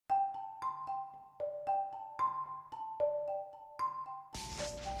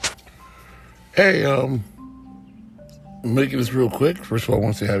Hey, making this real quick. First of all, I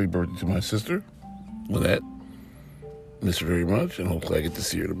want to say happy birthday to my sister, Lynette. Miss her very much, and hopefully I get to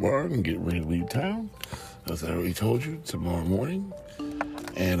see her tomorrow and get ready to leave town. As I already told you, tomorrow morning.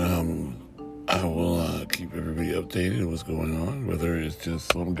 And I will keep everybody updated on what's going on, whether it's just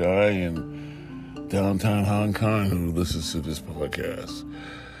some guy in downtown Hong Kong who listens to this podcast.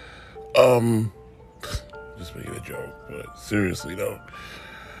 Just making a joke, but seriously though.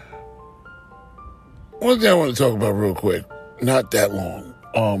 One thing I want to talk about real quick, not that long,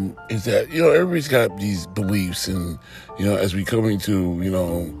 is that, everybody's got these beliefs and, as we coming to,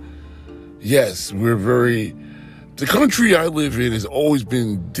 yes, the country I live in has always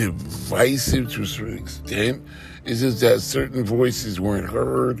been divisive to a certain extent. It's just that certain voices weren't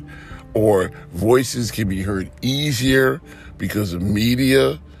heard, or voices can be heard easier because of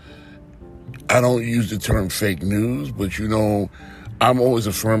media. I don't use the term fake news, but I'm always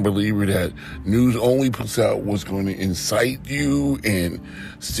a firm believer that news only puts out what's going to incite you and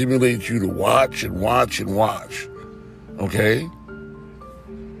stimulate you to watch and watch and watch. Okay?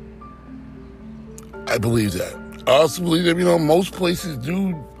 I believe that. I also believe that, most places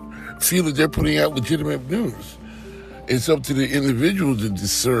do feel that they're putting out legitimate news. It's up to the individual to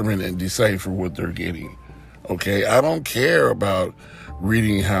discern and decipher what they're getting. Okay? I don't care about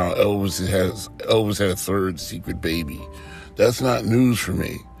reading how Elvis had a third secret baby. That's not news for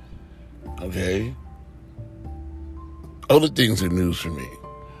me, okay? Other things are news for me.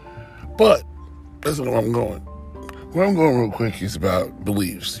 But that's where I'm going. Where I'm going real quick is about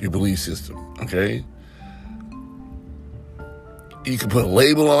beliefs, your belief system, okay? You can put a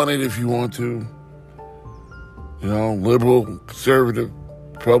label on it if you want to. Liberal, conservative,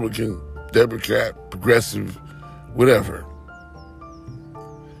 Republican, Democrat, progressive, whatever.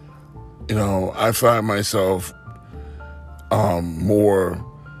 I find myself more,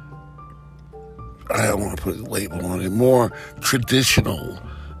 I don't want to put a label on it, more traditional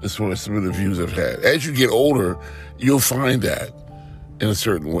as far as some of the views I've had. As you get older, you'll find that in a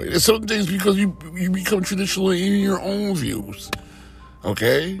certain way. There's certain things because you become traditional in your own views,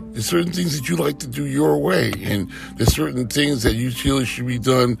 okay? There's certain things that you like to do your way, and there's certain things that you feel should be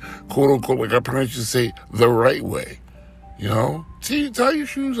done, quote unquote, like our parents used to say, the right way, tie your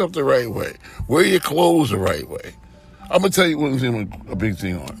shoes up the right way, wear your clothes the right way. I'm going to tell you one thing, a big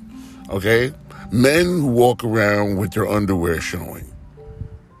thing on, okay? Men who walk around with their underwear showing.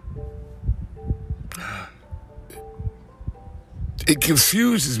 It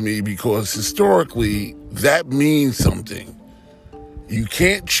confuses me because historically that means something. You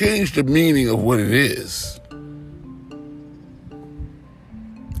can't change the meaning of what it is.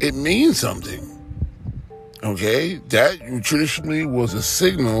 It means something. Okay, that traditionally was a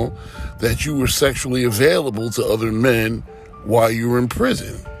signal that you were sexually available to other men while you were in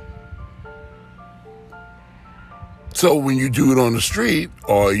prison. So when you do it on the street,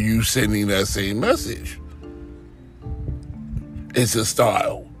 are you sending that same message? It's a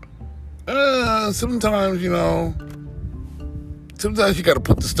style. Sometimes you got to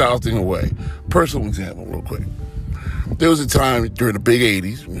put the style thing away. Personal example, real quick. There was a time during the big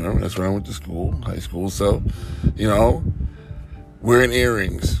 80s, that's when I went to school, high school, so, wearing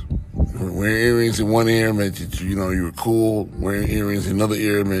earrings. Wearing earrings in one ear meant that, you were cool. Wearing earrings in another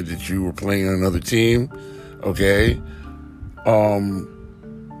ear meant that you were playing on another team, okay? And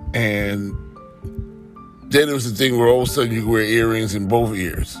then there was the thing where all of a sudden you could wear earrings in both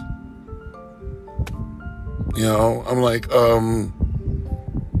ears. I'm like,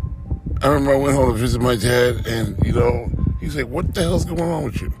 I remember I went home to visit my dad, and, he's like, what the hell's going on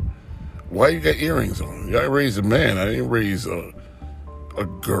with you? Why you got earrings on? I raised a man. I didn't raise a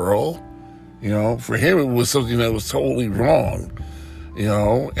girl. For him, it was something that was totally wrong,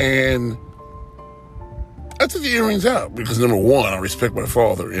 and I took the earrings out because, number one, I respect my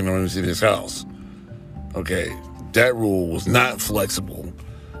father, when he was in his house. Okay, that rule was not flexible,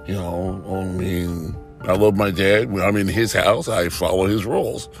 I love my dad. When I'm in his house, I follow his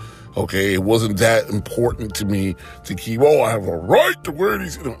rules. Okay, it wasn't that important to me to keep, I have a right to wear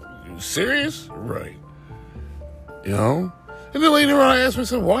these. You serious? Right. And then later on I asked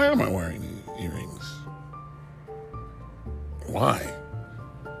myself, why am I wearing earrings? Why?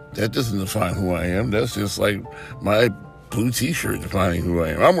 That doesn't define who I am. That's just like my blue t-shirt defining who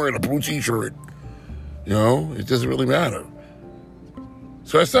I am. I'm wearing a blue t-shirt. It doesn't really matter.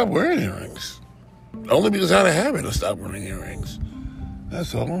 So I stopped wearing earrings. Only because I had a habit of stopping wearing earrings.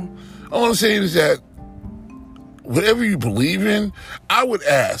 That's all. All I'm saying is that whatever you believe in, I would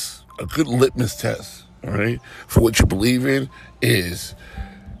ask a good litmus test, all right, for what you believe in is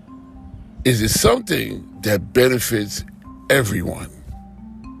it something that benefits everyone?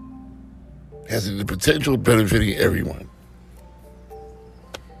 has the potential of benefiting everyone.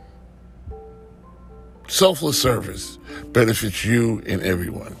 Selfless service benefits you and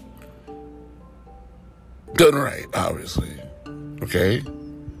everyone. Done right, obviously. Okay?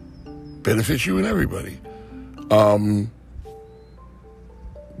 Benefits you and everybody.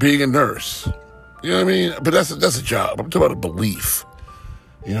 Being a nurse. You know what I mean? But that's a job. I'm talking about a belief.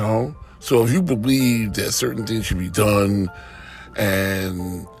 You know? So if you believe that certain things should be done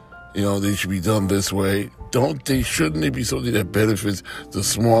and, you know, they should be done this way, shouldn't it be something that benefits the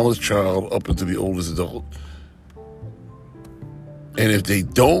smallest child up into the oldest adult? And if they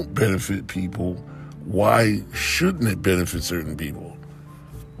don't benefit people, why shouldn't it benefit certain people?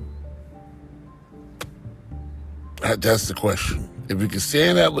 That's the question. If we can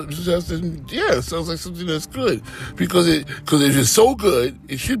stand that litmus test, then yeah, it sounds like something that's good. Because if it's so good,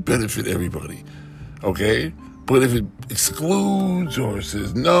 it should benefit everybody. Okay? But if it excludes or it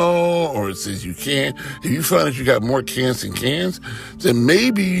says no or it says you can't, if you find that you got more cans than cans, then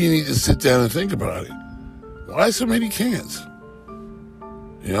maybe you need to sit down and think about it. Why so many cans?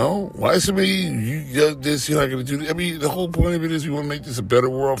 You know? Why so many, you got this, you're not going to do that? I mean, the whole point of it is we want to make this a better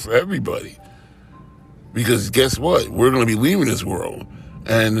world for everybody. Because guess what? We're going to be leaving this world.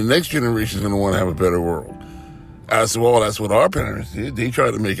 And the next generation is going to want to have a better world. After all, that's what our parents did. They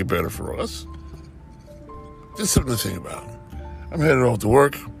tried to make it better for us. Just something to think about. I'm headed off to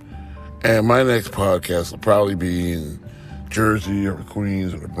work. And my next podcast will probably be in Jersey or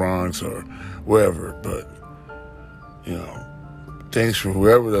Queens or the Bronx or wherever. But, you know, thanks for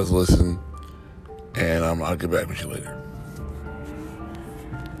whoever does listen. And I'll get back with you later.